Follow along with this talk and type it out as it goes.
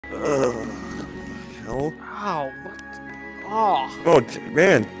Hell. Ow, what? Oh. Oh,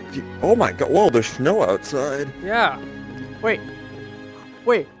 man. Oh my god. Whoa, there's snow outside. Yeah. Wait.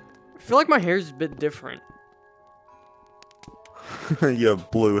 I feel like my hair's a bit different. You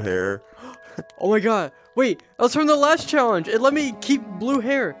have blue hair. Oh my god. Wait, that was from the last challenge. It let me keep blue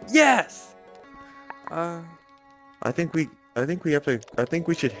hair. Yes! I think we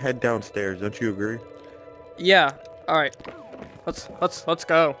should head downstairs. Don't you agree? Yeah. Alright. Let's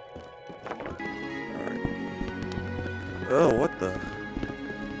go. Alright. Oh, what the?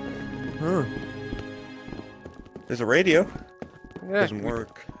 Huh. There's a radio. Yeah. Doesn't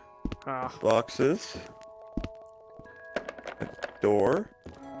work. Ah. Boxes. A door.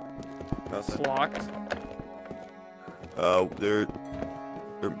 It's locked. Oh,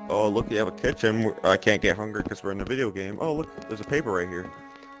 look, you have a kitchen. I can't get hungry because we're in a video game. Oh, look, there's a paper right here.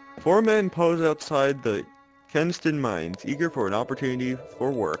 4 men pose outside the Kenston mines, eager for an opportunity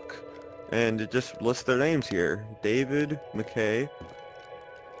for work. And it just lists their names here. David McKay,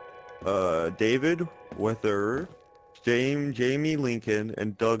 David Weather, Jamie Lincoln,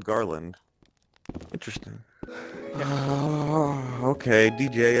 and Doug Garland. Interesting. Okay,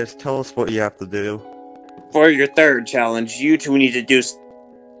 DJ, tell us what you have to do. For your third challenge, you two need to do some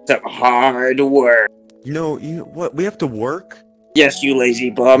hard work. You know what? We have to work? Yes, you lazy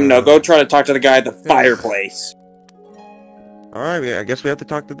bum. Now go try to talk to the guy at the fireplace. Alright, I guess we have to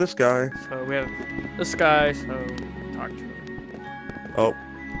talk to this guy. So we have this guy, so talk to him. Oh.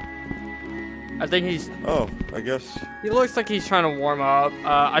 I think he's... Oh, I guess... He looks like he's trying to warm up.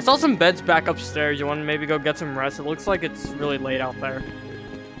 I saw some beds back upstairs. You want to maybe go get some rest? It looks like it's really late out there.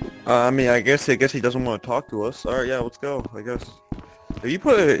 I mean, I guess he doesn't want to talk to us. Alright, yeah, let's go, I guess. If you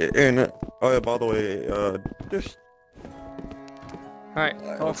put it in... Oh, yeah, by the way, just... Alright,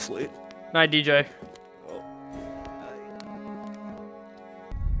 I'll sleep. Night, DJ.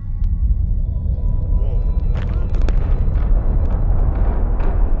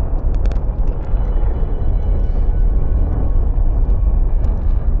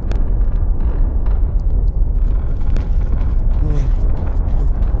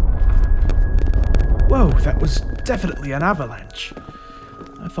 Whoa, that was definitely an avalanche.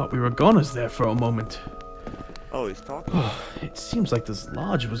 I thought we were goners there for a moment. Oh, he's talking? It seems like this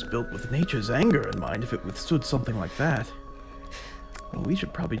lodge was built with nature's anger in mind if it withstood something like that. Well, we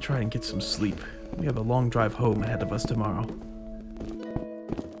should probably try and get some sleep. We have a long drive home ahead of us tomorrow.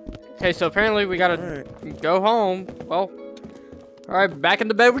 Okay, so apparently we gotta go home. Well, alright, back in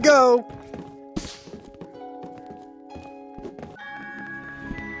the bed we go.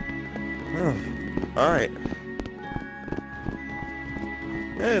 Alright.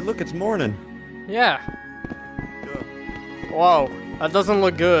 Hey, look, it's morning. Yeah. Whoa, that doesn't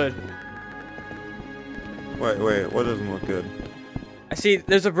look good. Wait, what doesn't look good? I see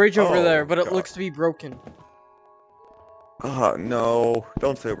there's a bridge over there, but it God. looks to be broken. Oh, no.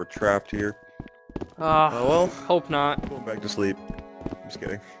 Don't say we're trapped here. Oh, well. Hope not. Going back to sleep. Just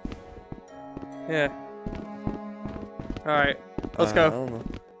kidding. Yeah. Alright, let's go. I don't know.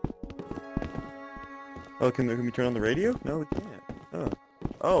 Oh, can we turn on the radio? No, we can't.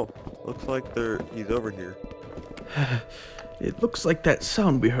 Oh, looks like he's over here. It looks like that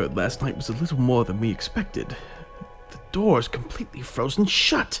sound we heard last night was a little more than we expected. The door's completely frozen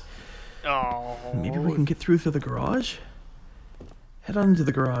shut. Oh. Maybe we can get through the garage? Head on into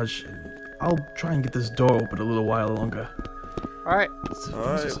the garage. I'll try and get this door open a little while longer. Alright.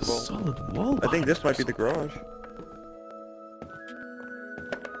 There's a solid wall. I think this might be the garage.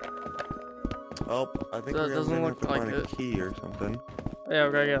 Oh, I think That we're doesn't gonna look have to like find it. a key or something. Yeah,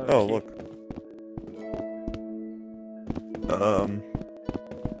 we're gonna get Oh, look.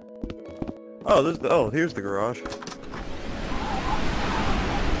 Oh, here's the garage.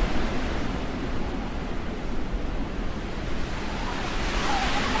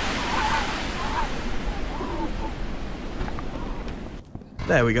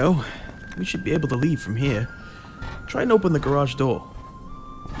 There we go. We should be able to leave from here. Try and open the garage door.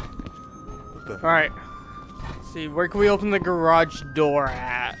 Alright. Let's see, where can we open the garage door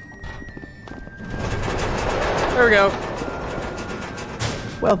at? There we go.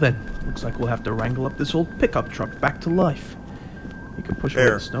 Well then, looks like we'll have to wrangle up this old pickup truck back to life. You can push away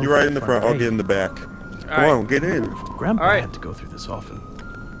There, the snow. you're right in the front. I'll get in the back. Come on, get in. Grandpa had to go through this often.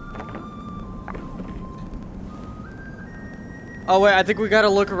 Oh wait, I think we gotta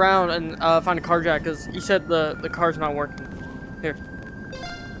look around and find a car jack, because he said the car's not working. Here.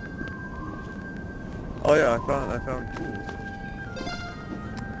 Oh yeah, I found tools.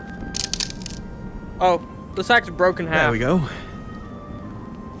 Oh, the sack's broken half. There we go.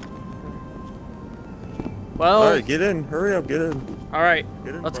 Well, Alright, get in. Hurry up, get in. All right,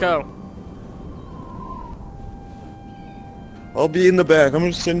 Get in let's front. go. I'll be in the back. I'm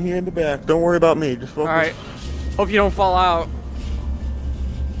just sitting here in the back. Don't worry about me. Just focus. All right. Hope you don't fall out.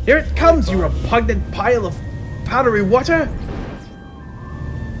 Here it comes, you repugnant pile of powdery water!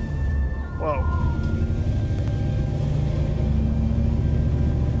 Whoa.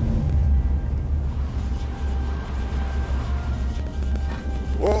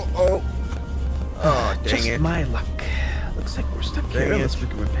 Whoa, oh. Oh, dang Just it. my luck. Looks like we're stuck here Dang unless it. we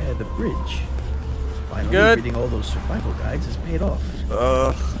can repair the bridge. Finally, Good. reading all those survival guides has paid off.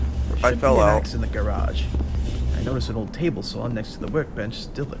 I Should fell be an out. axe in the garage. I noticed an old table saw next to the workbench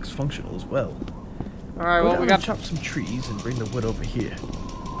still looks functional as well. All right, Go well down we and got. chop some trees and bring the wood over here.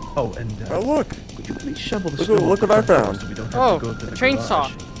 Oh, and Oh, look. could you please shovel the Look snow what- off look the what I front door found. so we don't have Oh, to go to a the chainsaw.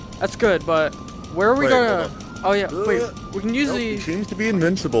 garage? That's good, but where are we Wait, gonna? hold Oh yeah, wait. We can use Nope, he the. seems to be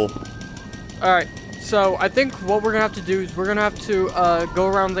invincible. All right. So I think what we're gonna have to do is we're gonna have to go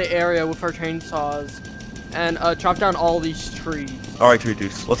around the area with our chainsaws and chop down all these trees. Alright,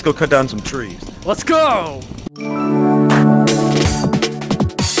 TwoJuice. Let's go cut down some trees. Let's go!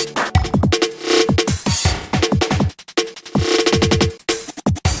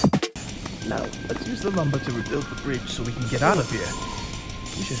 Now, let's use the lumber to rebuild the bridge so we can get out of here.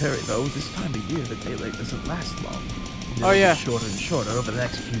 We should hurry though, this time of year the daylight doesn't last long. And it'll Oh, yeah. get shorter and shorter over the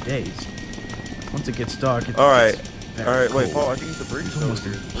next few days. Once it gets dark, it Alright. gets very Alright, wait, cold. Paul, I think the bridge It's is almost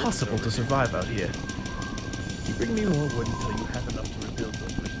over here. impossible to survive out here. You bring me more wood until you have enough to rebuild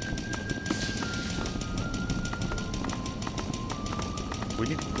the bridge. We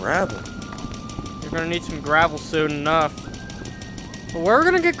need gravel. You're gonna need some gravel soon enough. But where are we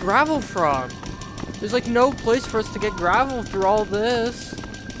gonna get gravel from? There's like no place for us to get gravel through all this.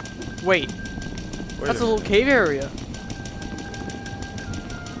 Wait, that's a little cave area.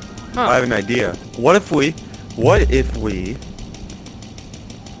 Huh. I have an idea. What if we,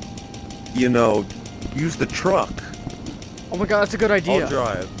 you know, use the truck? Oh my god, that's a good idea. I'll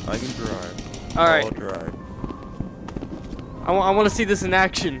drive. I can drive. Alright. I'll drive. I want to see this in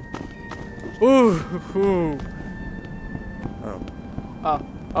action. Ooh. Ooh. Oh.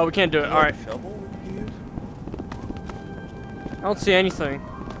 Oh, we can't do it. All right. Shovel we can use? I don't see anything.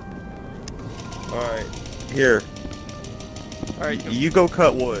 Alright. Here. All right. You go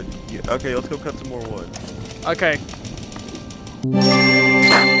cut wood. Okay, let's go cut some more wood. Okay.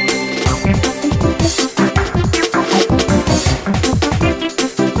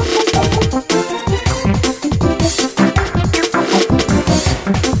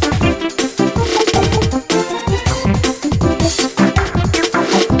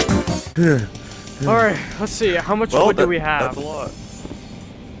 All right. Let's see. How much wood do we have? That's a lot.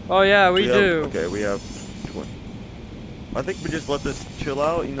 Oh yeah, we have- do. Okay, we have 20. I think we just let this chill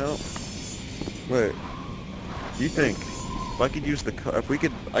out, you know? Wait. What do you think? If I could use the car, if we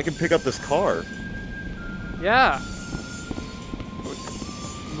could, I could pick up this car. Yeah.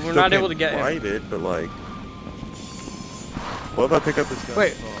 We're not able to get him. Ride it, but like, what if I pick up this guy's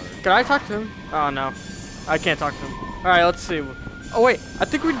Wait. car? Can I talk to him? Oh no, I can't talk to him. All right, let's see. Oh wait, I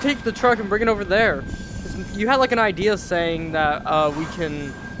think we can take the truck and bring it over there. 'Cause you had like an idea saying that we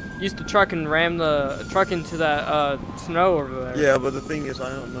can use the truck and ram the truck into that snow over there. Yeah, but the thing is, I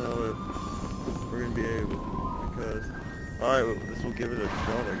don't know if we're gonna be able, because, alright, well, this will give it a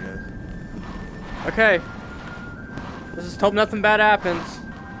shot, I guess. Okay. Let's just hope nothing bad happens.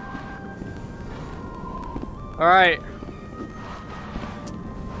 All right.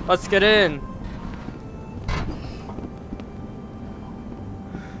 Let's get in.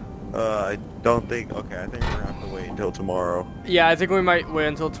 I don't think, okay, I think we're gonna have to wait until tomorrow. Yeah, I think we might wait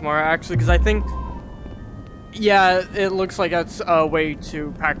until tomorrow actually, because I think, yeah, it looks like that's way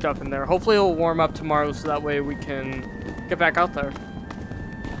too packed up in there. Hopefully it'll warm up tomorrow so that way we can get back out there.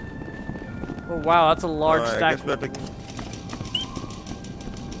 Oh wow, that's a large Alright, I stack. guess we have to,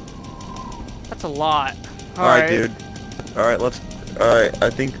 That's a lot. alright, dude. Alright, alright, I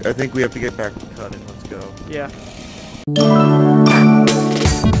think we have to get back to cutting, let's go. Yeah.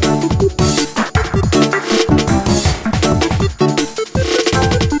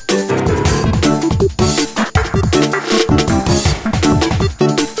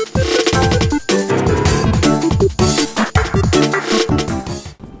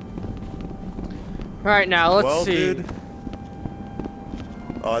 Alright, now let's Well, see. dude.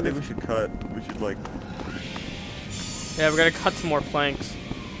 Oh, I think we should cut. We should, like, Yeah, we're gonna cut some more planks.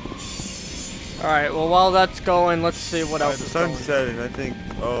 Alright, well while that's going, let's see what else the is going. sun's setting, I think,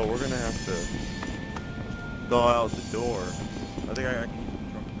 oh, we're gonna have to thaw out the door. I think I can use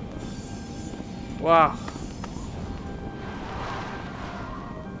the truck for Wow. that.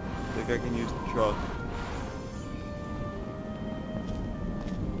 I think I can use the truck.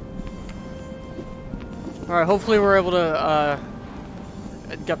 Alright, hopefully we're able to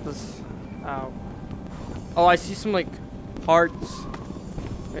get this out. Oh, I see some like parts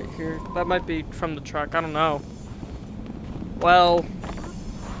right here. That might be from the truck. I don't know. Well,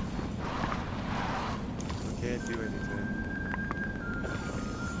 We can't do anything.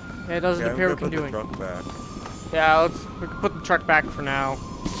 yeah, it doesn't Okay, appear we I'm can gonna do put anything. the truck back. Yeah, we can put the truck back for now.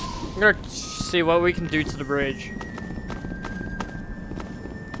 I'm gonna see what we can do to the bridge.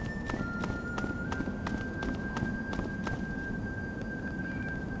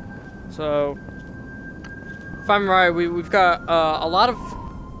 So, if I'm right, we've got a lot of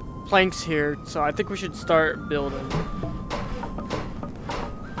planks here, so I think we should start building.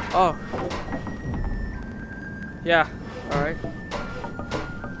 Oh. Yeah, alright.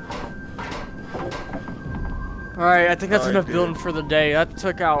 Alright, I think that's enough building for the day. That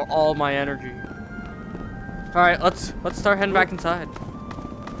took out all my energy. Alright, let's start heading back inside.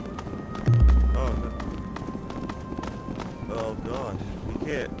 Oh no. Oh gosh, we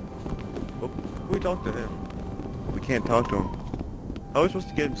can't. Oh, we talk to him. We can't talk to him. How are we supposed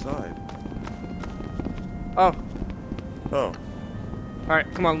to get inside? Oh, Oh.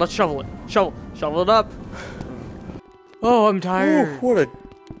 alright, come on, let's shovel it. Shovel it up. Oh, I'm tired. Ooh,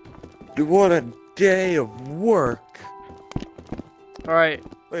 what a day of work. Alright.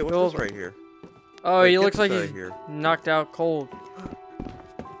 Wait, what's Go this over. right here? Oh, Wait, he get looks this like outta he's here. knocked out cold.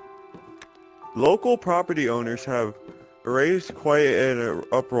 Local property owners have raised quite an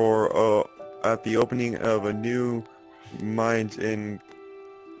uproar at the opening of a new mines in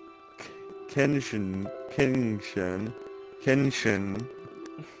Kenshin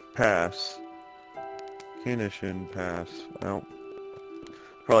Pass. Kenshin Pass. I don't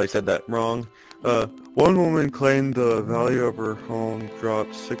probably said that wrong. One woman claimed the value of her home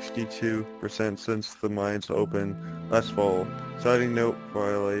dropped 62% since the mines opened last fall, citing no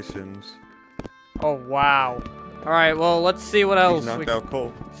violations. Oh, wow. Alright, well, let's see what else He's knocked we out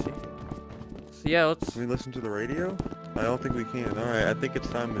cold. see. So, yeah, let's... Can we listen to the radio? I don't think we can. Alright, I think it's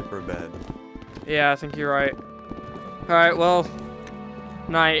time for bed. Yeah, I think you're right. Alright, well...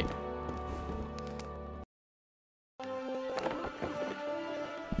 Night.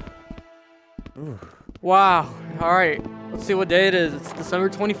 Ooh. Wow. Alright. Let's see what day it is. It's December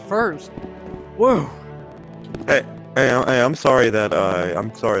 21st. Whoa. Hey, I'm sorry that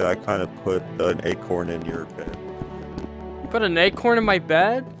I kind of put an acorn in your bed. You put an acorn in my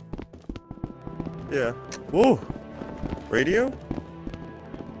bed? Yeah. Whoa. Radio?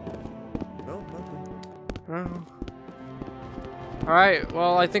 No, nothing. Oh. Alright,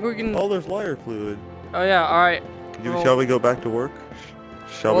 well, I think we can... Oh, there's lighter fluid. Oh, yeah, alright. Well, Shall we go back to work?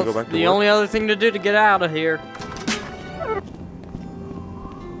 Shall we go it's back to the work? only other thing to do to get out of here.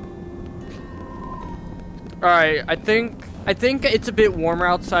 Alright, I think it's a bit warmer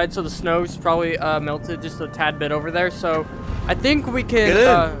outside, so the snow's probably melted just a tad bit over there, so I think we can... Get in.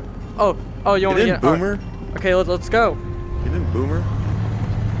 Oh, you want Get me to in, get... Boomer. Alright. Okay, let's go. Get in, Boomer.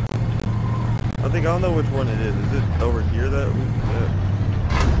 I don't know which one it is. Is it over here that we... Yeah.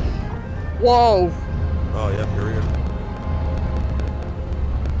 Whoa! Oh, yeah, here we go.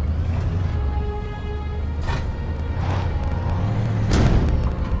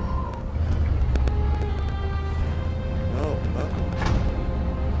 No, nothing.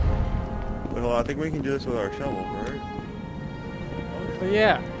 Well, I think we can do this with our shovel, right? But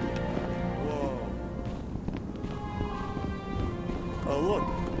yeah. Whoa. Oh, look.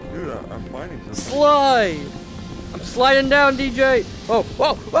 Dude, I'm finding something. Slide! I'm sliding down, DJ! Whoa,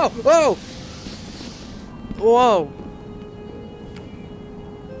 whoa, whoa, whoa! Whoa!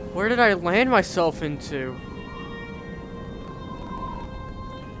 Where did I land myself into?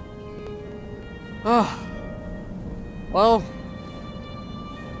 Oh. Well.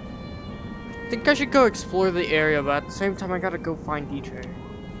 I think I should go explore the area, but at the same time I gotta go find DJ.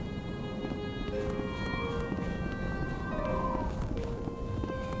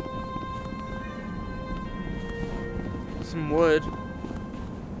 Some wood.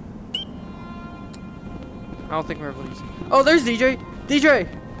 I don't think we're able to use it. Oh, there's DJ! DJ!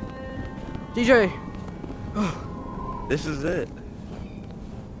 DJ! This is it.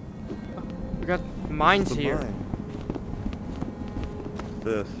 We got mines The here. mine.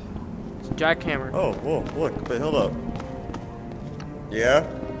 This. It's a jackhammer. Oh, whoa, look. Wait, hold up. Yeah?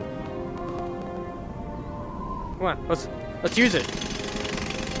 Come on, let's use it.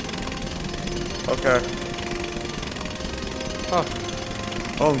 Okay. Oh,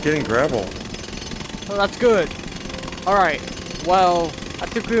 Oh, I'm getting gravel. oh, that's good. Alright, well, I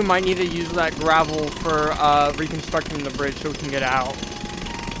think we might need to use that gravel for reconstructing the bridge so we can get out.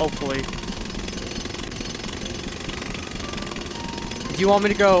 Hopefully. you want me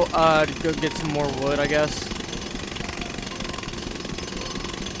to go get some more wood, I guess?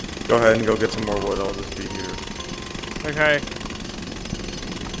 Go ahead and go get some more wood. I'll just be here. Okay.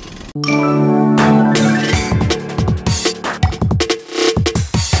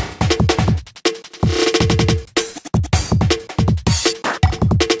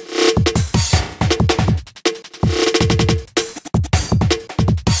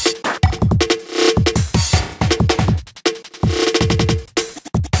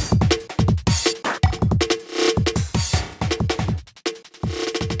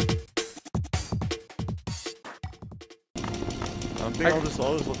 I'll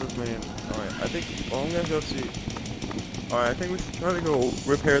just let this man. Alright, I think. Well, I'm gonna go see. Alright, I think we should try to go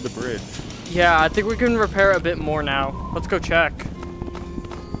repair the bridge. Yeah, I think we can repair it a bit more now. Let's go check.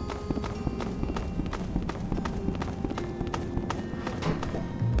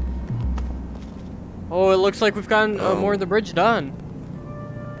 Oh, it looks like we've gotten more of the bridge done.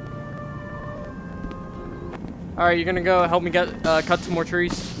 Alright, you're gonna go help me get cut some more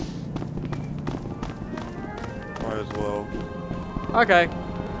trees? Might as well. Okay.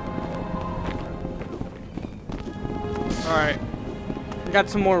 Alright. We got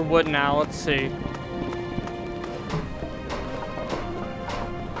some more wood now, let's see.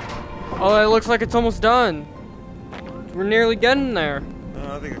 Oh, it looks like it's almost done. We're nearly getting there.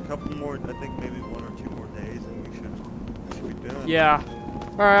 I think a couple more, I think maybe 1 or 2 more days and we should be done. Yeah.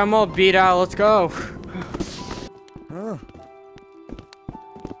 Alright, I'm all beat out, let's go. Huh.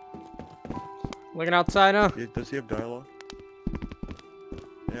 Looking outside, huh? Yeah, does he have dialogue?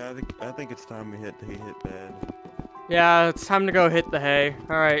 Yeah, I think it's time we hit bed. Yeah, it's time to go hit the hay.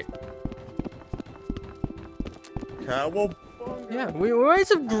 Alright. Cowabunga. Yeah, we made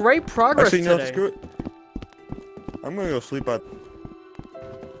some great progress Actually, no, today. screw it. I'm gonna go sleep by...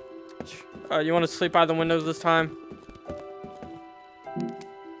 You want to sleep by the windows this time?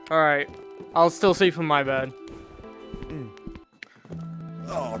 Alright. I'll still sleep in my bed.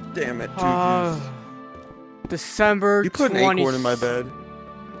 Oh, damn it, TwoJuice. December 20th. You put an acorn in my bed.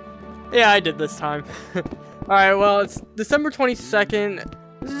 Yeah, I did this time. Alright, well, it's December 22nd.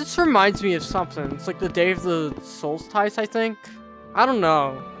 This reminds me of something. It's like the day of the solstice, I think. I don't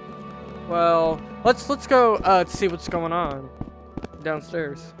know. Well, let's go see what's going on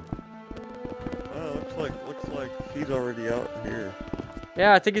downstairs. Looks like he's already out here.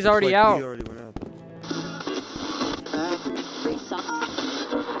 Yeah, I think he's already out. He already went out.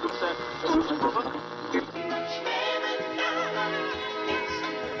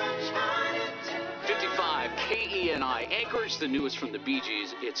 KENI Anchorage, the newest from the Bee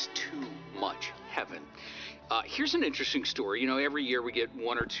Gees. It's too much heaven. Here's an interesting story. You know, every year we get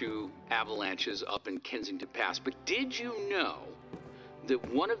 1 or 2 avalanches up in Kensington Pass, but did you know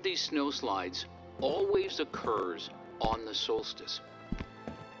that one of these snowslides always occurs on the solstice?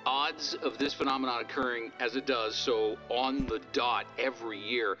 Odds of this phenomenon occurring as it does, so on the dot every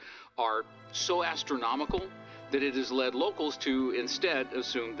year, are so astronomical that it has led locals to instead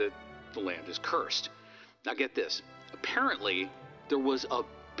assume that the land is cursed. Now get this, apparently there was a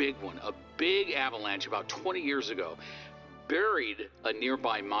big one, a big avalanche about 20 years ago, buried a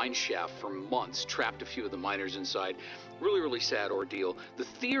nearby mine shaft for months, trapped a few of the miners inside. Really sad ordeal. The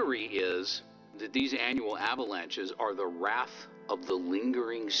theory is that these annual avalanches are the wrath of the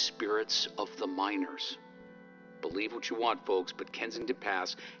lingering spirits of the miners. Believe what you want, folks, but Kensington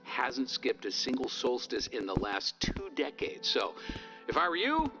Pass hasn't skipped a single solstice in the last 2 decades. So, if I were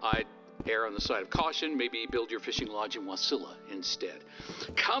you, I'd err on the side of caution, maybe build your fishing lodge in Wasilla instead.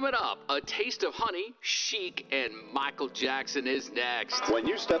 Coming up, a taste of honey, Chic and Michael Jackson is next. When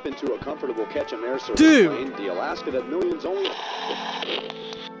you step into a comfortable ketchup air service Dude. plane, the Alaska that millions only...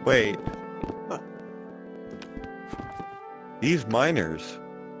 Wait. These miners.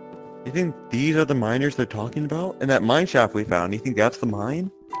 You think these are the miners they're talking about? And that mine shaft we found, you think that's the mine?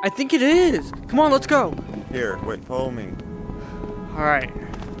 I think it is. Come on, let's go. Here, wait, follow me. Alright.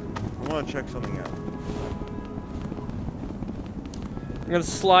 I want to check something out. I'm gonna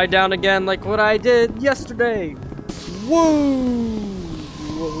slide down again like what I did yesterday. Whoa!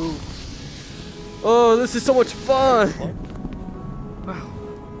 Whoa. Oh, this is so much fun. Wow.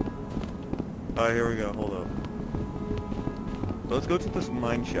 Alright, here we go, hold up. So let's go to this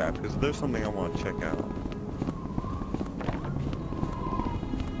mine shaft, because there's something I want to check out.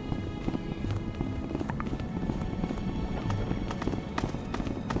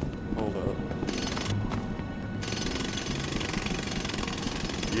 Hold up.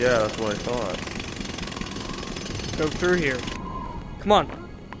 Yeah, that's what I thought. Go through here. Come on.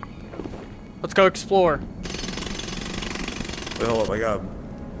 Let's go explore. Wait, hold up, I got him.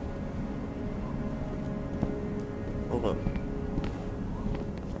 Hold up.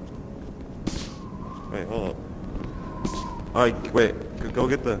 Wait, hold up. Alright, wait. Go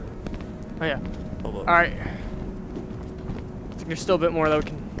get the... Oh yeah. Hold up. Alright. I think there's still a bit more that we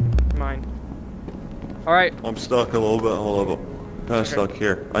can mine. Alright. I'm stuck a little bit. Hold up. I'm stuck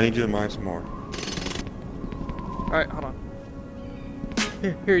here. I need you to mine some more. Alright, hold on.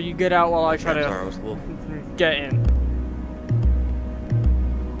 Here, you get out while I try to Sorry, I was a little... get in.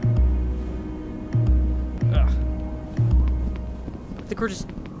 Ugh. I think we're just...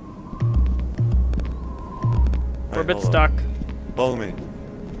 We're a bit stuck. Follow me.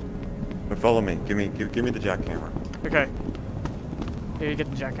 Or follow me. Give me the jackhammer. Okay. Here, you get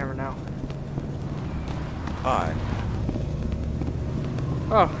the jackhammer now. Hi.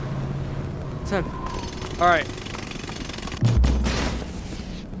 Oh. It's him. Alright.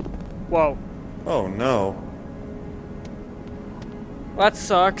 Whoa. Oh no. Well, that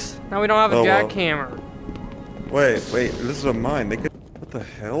sucks. Now we don't have a Oh, well. jackhammer. Wait, this is a mine. They could... What the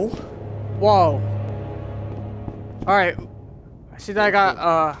hell? Whoa. Alright. I see that I got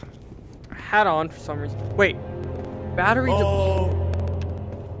a hat on for some reason. Wait. Battery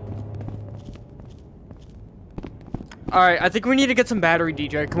Alright, I think we need to get some battery,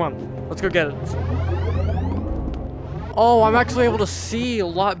 DJ. Come on. Let's go get it. Oh, I'm actually able to see a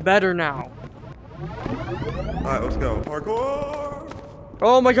lot better now. Alright, let's go. Parkour!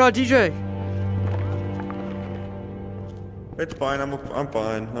 Oh my god, DJ! It's fine. I'm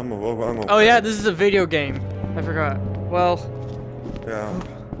fine. I'm okay. Oh yeah, this is a video game. I forgot. Well. Yeah.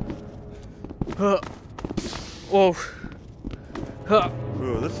 Whoa.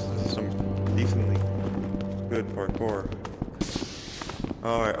 Ooh, this is some decently good parkour.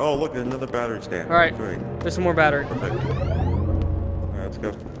 Alright. Oh, look, there's another battery stand. Alright. Great. There's some more battery. Perfect. Alright, let's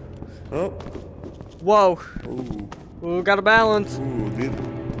go. Oh. Whoa. Ooh. Ooh, got a balance. Ooh, dude.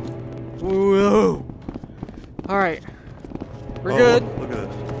 Ooh. Alright. We're Oh, good. Look at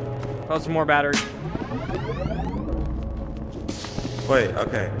this. Oh, some more battery. Wait,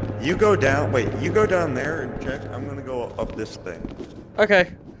 okay. You go down. Wait, you go down there and check. I'm gonna go up this thing.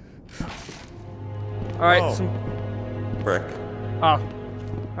 Okay. Alright, Oh. some... Brick. Oh.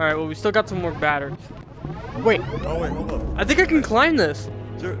 Alright, well, we still got some more batteries. Wait, Oh, wait, hold up. I think I can climb this.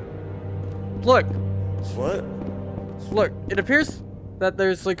 Dude, Look. what? Look, it appears that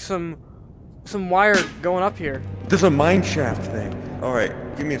there's like some wire going up here. There's a mine shaft thing. All right,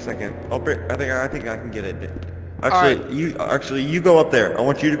 give me a second. I think I can get it. Actually, you go up there. I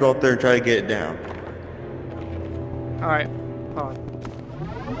want you to go up there and try to get it down. Alright, hold on.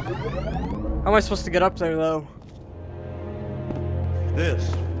 How am I supposed to get up there though? This.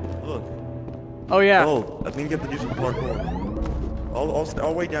 Look. Oh yeah. Oh, I think you have to do some parkour.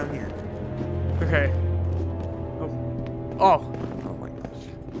 I'll wait down here. Okay. Oh. Oh my gosh.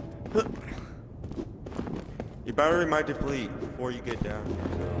 Your battery might deplete before you get down here.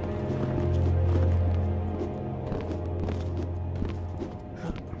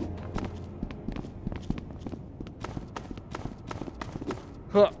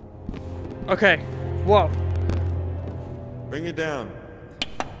 Huh. Okay. Whoa. Bring it down.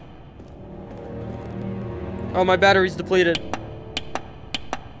 Oh, my battery's depleted.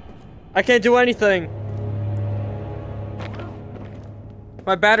 I can't do anything.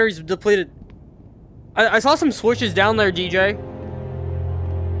 My battery's depleted. I saw some switches down there, DJ.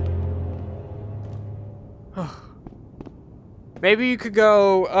 Maybe you could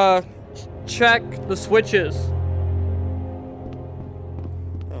go, check the switches.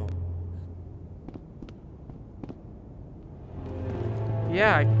 Oh.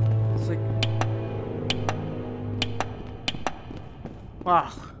 Yeah, it's like...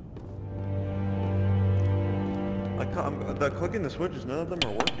 Wow. The clicking the switches, none of them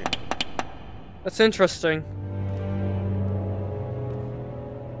are working. That's interesting.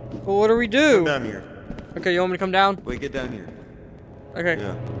 Well, what do we do? Come down here. Okay, you want me to come down? Wait, get down here. Okay.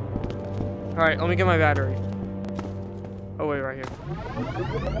 Yeah. Alright, let me get my battery. Oh, wait, right here.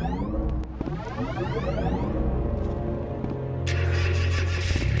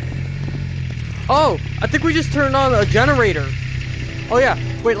 Oh! I think we just turned on a generator. Oh, yeah.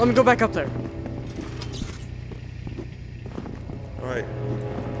 Wait, let me go back up there. Alright.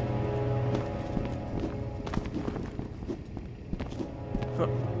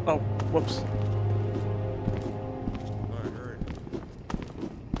 Oh, whoops. Alright, hurry.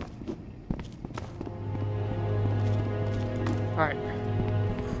 Alright.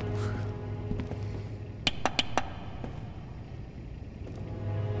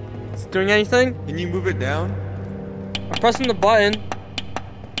 Is it doing anything? Can you move it down? I'm pressing the button.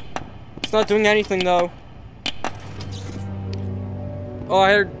 It's not doing anything though. Oh,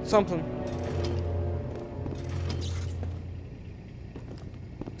 I heard something.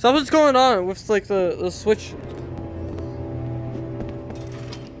 Something's going on with like the switch.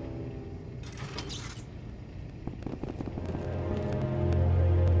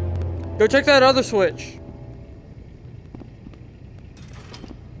 Go check that other switch.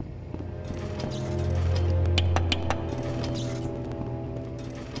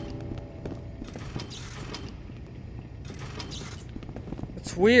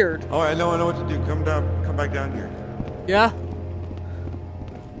 It's weird. Oh, I know what to do. Come back down here. Yeah?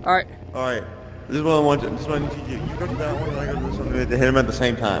 Alright. Alright. This is what I want you. This is what I need you to do. You go to that one and I go to this one. We have to hit them at the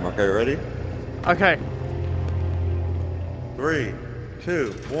same time. Okay, ready? Okay. 3,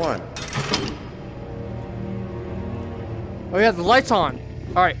 2, 1. Oh yeah, the light's on.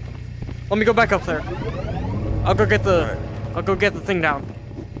 Alright. Let me go back up there. I'll go get the I'll go get the thing down.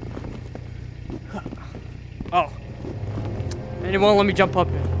 Oh. And it won't let me jump up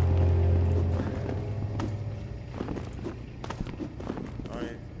here.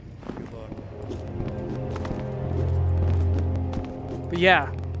 Alright. Good luck. But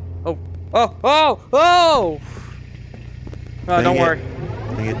yeah. Oh. Oh! Oh! Oh! Oh, don't worry.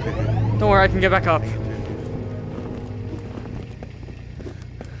 Don't worry, I can get back up.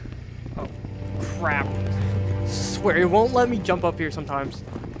 Oh, crap. I swear, it won't let me jump up here sometimes.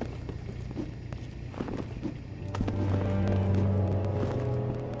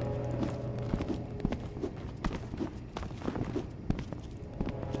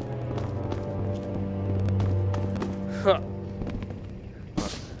 Huh.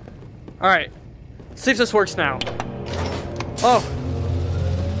 Alright. Let's see if this works now. Oh!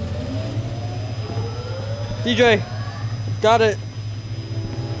 DJ! Got it!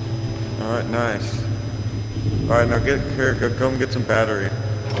 Alright, nice. Alright, now go and get some battery.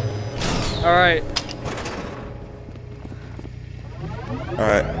 Alright.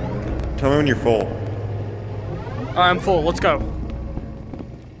 Alright. Tell me when you're full. Alright, I'm full. Let's go.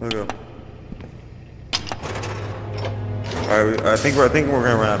 Let's go. Alright, I think we're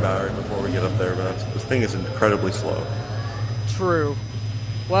gonna run out of battery before we get up there, but this thing is incredibly slow. True.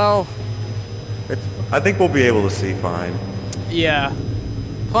 Well... I think we'll be able to see fine. Yeah.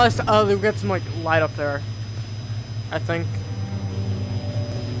 Plus, we'll get some, like, light up there. I think.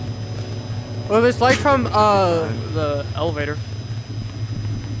 Well, there's light from, the elevator.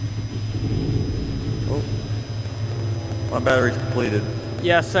 Oh. My battery's depleted.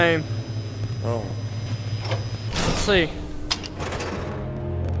 Yeah, same. Oh. Let's see.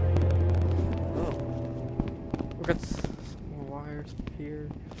 Oh. We've got some more wires here.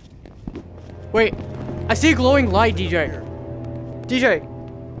 Wait, I see a glowing light, DJ. DJ.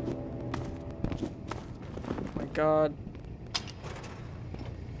 Oh my god.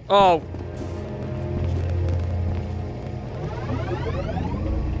 Oh.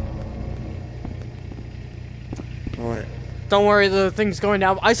 Alright. Don't worry, the thing's going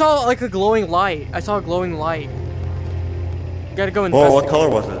down. I saw like a glowing light. I saw a glowing light. You gotta go investigate. Whoa, what color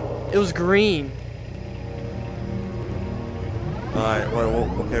was it? It was green. Alright,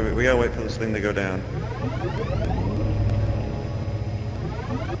 okay, we gotta wait for this thing to go down.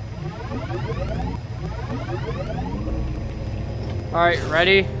 Alright,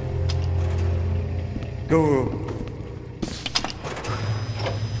 ready? Go!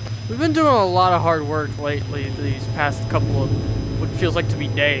 We've been doing a lot of hard work lately, these past couple of what feels like to be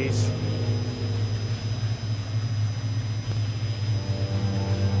days.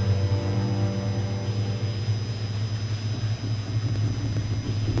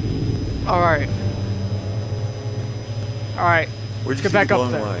 Alright. Alright. Let's get back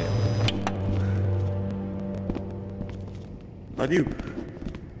up there. How do you...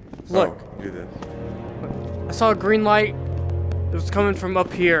 Look. Oh, do this. I saw a green light. It was coming from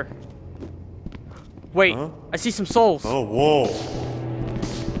up here. Wait, I see some souls. Oh, whoa.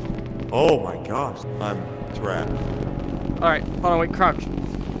 Oh my gosh. I'm trapped. Alright, hold on, wait, crouch.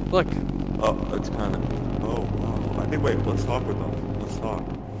 Look. Oh, it's kind of... Oh, wow. I think, wait, let's talk with them. Let's talk.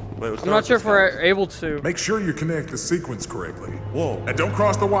 Wait, I'm not sure if we're able to. Make sure you connect the sequence correctly. Whoa. And don't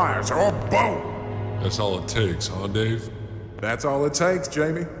cross the wires or boom! That's all it takes, huh, Dave? That's all it takes,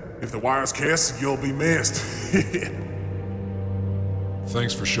 Jamie. If the wires kiss, you'll be missed.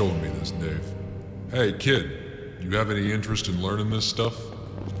 Thanks for showing me this, Dave. Hey, kid, you have any interest in learning this stuff?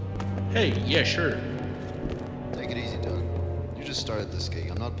 Hey, yeah, sure. Take it easy, Doug. You just started this gig.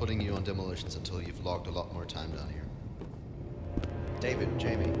 I'm not putting you on demolitions until you've logged a lot more time down here. David,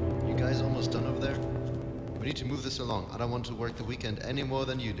 Jamie, you guys almost done over there? We need to move this along. I don't want to work the weekend any more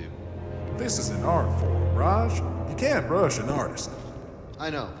than you do. This is an art form, Raj. You can't rush an artist. I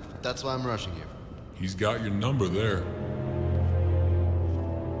know. That's why I'm rushing you. He's got your number there.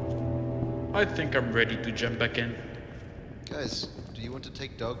 I think I'm ready to jump back in. Guys, do do you want to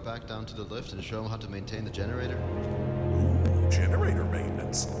take Doug back down to the lift and show him how to maintain the generator? Ooh, generator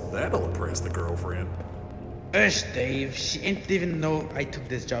maintenance. That'll impress the girlfriend. Hush, Dave. She ain't even know I took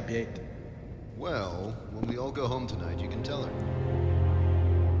this job yet. Well, when we all go home tonight, you can tell her.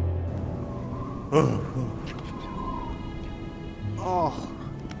 Oh.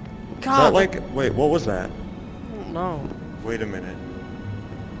 Is God. that like... Wait, what was that? I don't know. Wait a minute.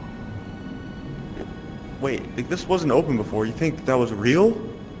 Wait, like, this wasn't open before. You think that was real?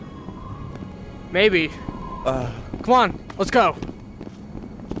 Maybe. Come on, let's go.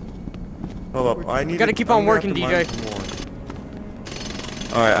 Hold up, I need. We gotta keep on working, DJ.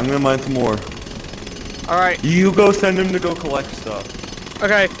 All right, I'm gonna mine some more. All right. You go send him to go collect stuff.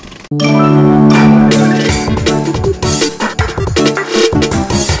 Okay.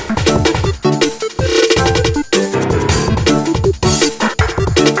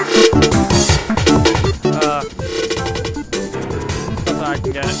 Stuff that I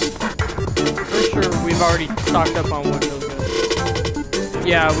can get. Pretty sure we've already stocked up on what feels good.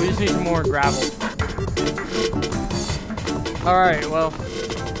 Yeah, we just need some more gravel. Alright, well,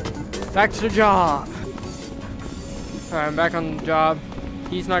 back to the job. Alright, I'm back on the job.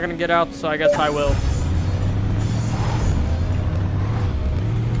 He's not gonna get out, so I guess I will.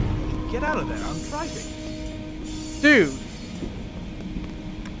 Get out of there, I'm driving. Dude!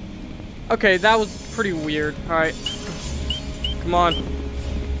 Okay, that was pretty weird. Alright. Come on.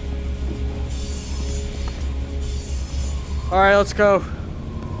 Alright, let's go.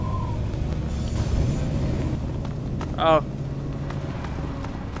 Oh.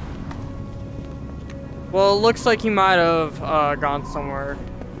 Well, it looks like he might have gone somewhere.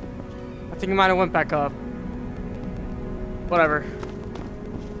 I think he might have went back up. Whatever.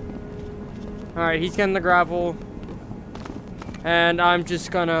 Alright, he's getting the gravel. And I'm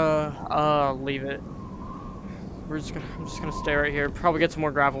just gonna leave it. I'm just gonna stay right here. Probably get some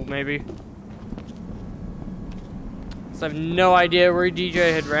more gravel, maybe. 'Cause I have no idea where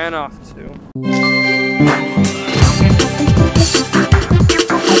DJ had ran off to.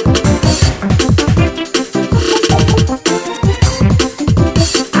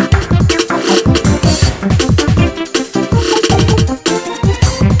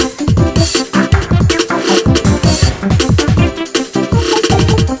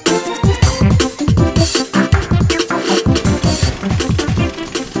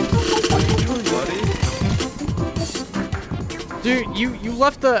 Dude, you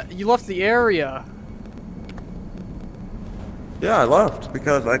left the area. Yeah, I left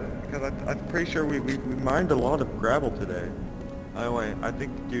because I'm pretty sure we mined a lot of gravel today. Anyway, I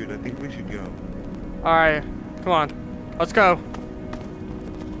think we should go. All right, come on, let's go.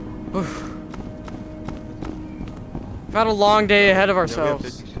 We've had a long day ahead of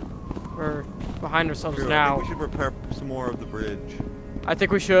ourselves. We're behind ourselves now. I think we should prepare some more of the bridge. I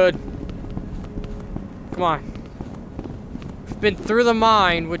think we should. Come on. We've been through the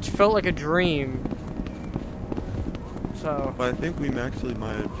mine, which felt like a dream. So. But I think we actually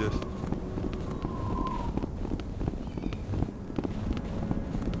might have just.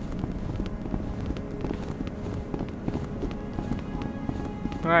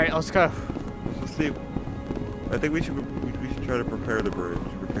 All right, let's go. Let's see. I think we should try to prepare the bridge.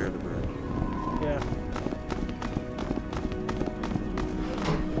 Yeah.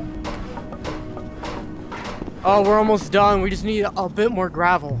 Oh, we're almost done. We just need a bit more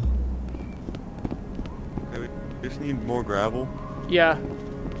gravel. Okay, we just need more gravel. Yeah.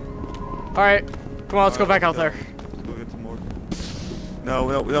 All right. Come on, let's go back out there. Let's go get some more.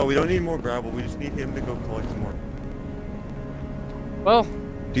 No, we don't need more gravel. We just need him to go collect some more. Well.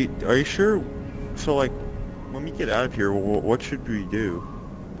 Are you sure? So, like, when we get out of here, what should we do?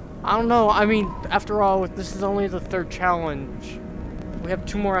 I don't know. I mean, after all, this is only the third challenge. We have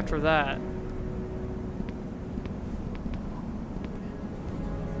 2 more after that.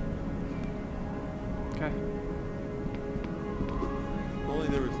 Okay. If only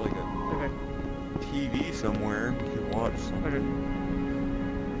there was like a TV somewhere we could watch something. Okay.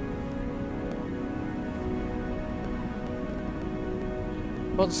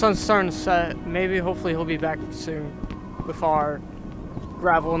 Well, the sun's starting to set. Maybe, hopefully, he'll be back soon with our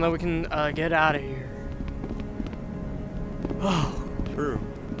gravel, and then we can get out of here. Oh. True.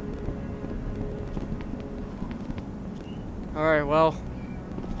 All right. Well,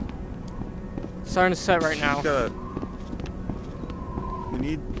 it's starting to set right now. We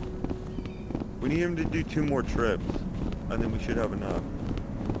need him to do 2 more trips, and then we should have enough.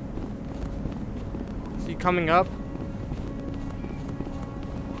 Is he coming up?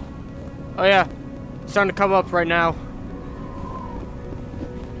 Oh yeah, it's starting to come up right now.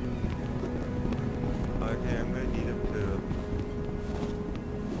 Okay, I'm gonna need him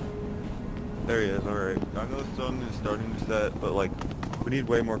There he is, alright. I know the sun is starting to set, but like, we need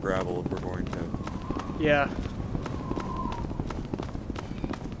way more gravel if we're going to. Yeah.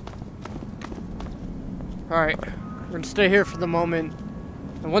 Alright, we're gonna stay here for the moment.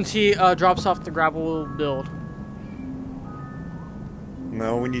 And once he drops off the gravel, we'll build.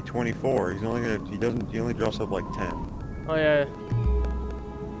 No, we need 24. He's only gonna, he only drops up like 10. Oh yeah.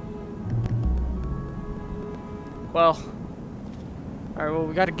 Well. Alright, well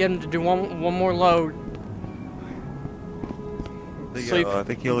we gotta get him to do one more load. I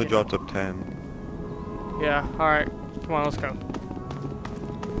think he only drops up 10. Yeah, alright. Come on, let's go.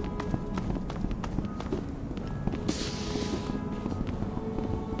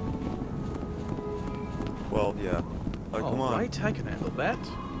 Well, yeah. Come on. Alright, I can handle that.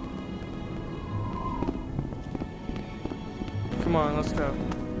 Come on, let's go.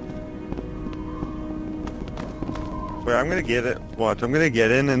 Wait, I'm gonna get it. Watch, I'm gonna get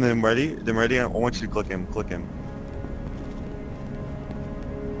in and then ready. I want you to click him. Click him.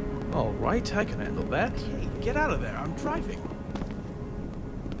 Alright, I can handle that. Hey, get out of there, I'm driving.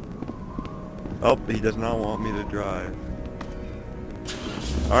 Oh, he does not want me to drive.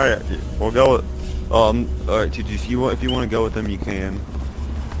 Alright, we'll go with... alright, TwoJuice, if you want to go with them, you can.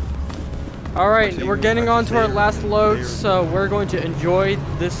 Alright, we're getting on to our last load, so we're going to enjoy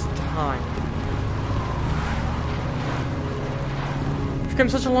this time. We've come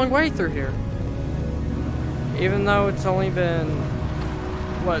such a long way through here. Even though it's only been...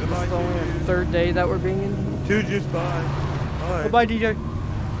 What, this is only the third day that we're being in? TwoJuice, bye. Bye. Bye, DJ.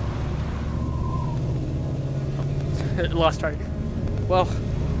 Lost track. Well,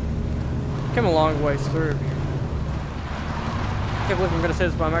 came a long ways through here. I can't believe I'm gonna say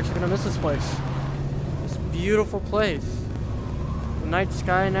this, but I'm actually gonna miss this place. This beautiful place. The night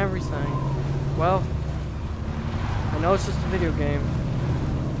sky and everything. Well, I know it's just a video game.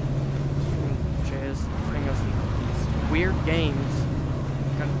 Just bring us these weird games.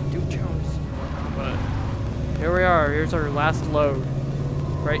 Gotta do chunks. But here we are. Here's our last load.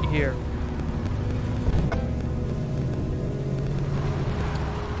 Right here.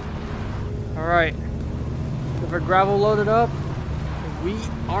 Alright. With our gravel loaded up, we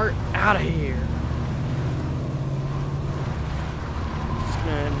are out of here. Just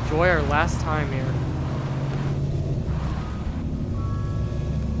gonna enjoy our last time here.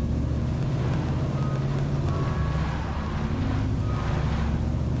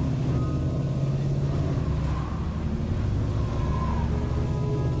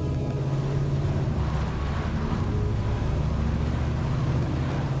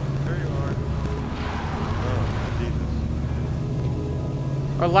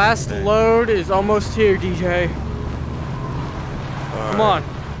 Our last load is almost here, DJ. Come on.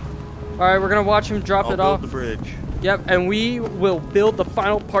 Alright, we're gonna watch him drop it off. The bridge. Yep, and we will build the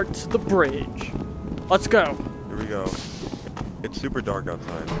final part to the bridge. Let's go. Here we go. It's super dark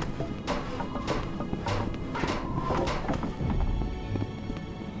outside.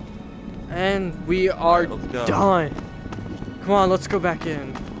 And we are done. Come on, let's go back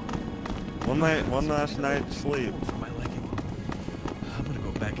in. One last night's sleep. For my liking. I'm gonna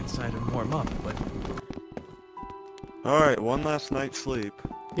go back inside and warm up, but... Alright, one last night's sleep.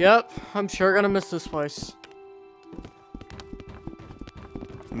 Yep, I'm sure gonna miss this place.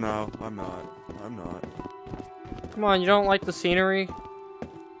 No, I'm not. I'm not. Come on, you don't like the scenery?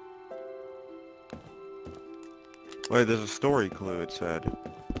 Wait, there's a story clue, it said.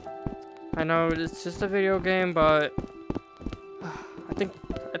 I know it's just a video game, but I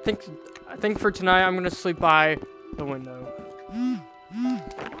think for tonight I'm gonna sleep by the window.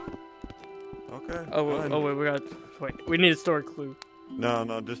 Okay. Oh wait, we need a story clue.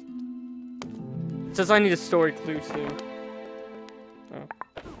 No, just... It says I need a story clue too. Oh.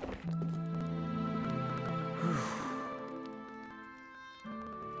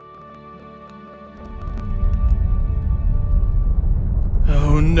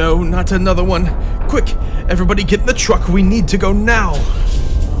 Oh no, not another one. Quick, everybody get in the truck. We need to go now.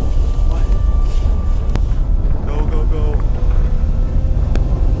 What? Go.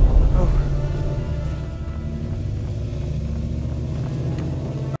 Oh.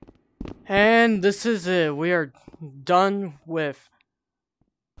 And this is it. We are done with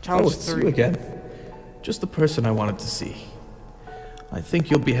challenge 3. It's you again. Just the person I wanted to see. I think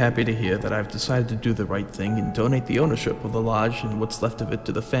you'll be happy to hear that I've decided to do the right thing and donate the ownership of the lodge and what's left of it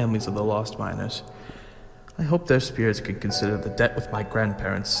to the families of the lost miners. I hope their spirits can consider the debt with my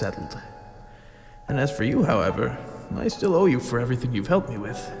grandparents settled. And as for you, however, I still owe you for everything you've helped me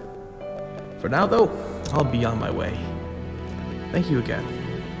with. For now, though, I'll be on my way. Thank you again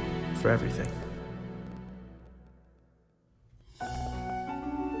for everything.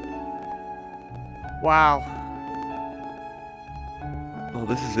 Wow. Oh,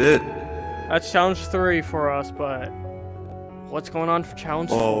 this is it. That's challenge 3 for us, but what's going on for challenge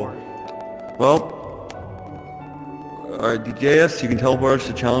 4? Well, alright, DJS, you can teleport us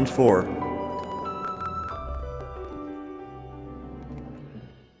to challenge 4.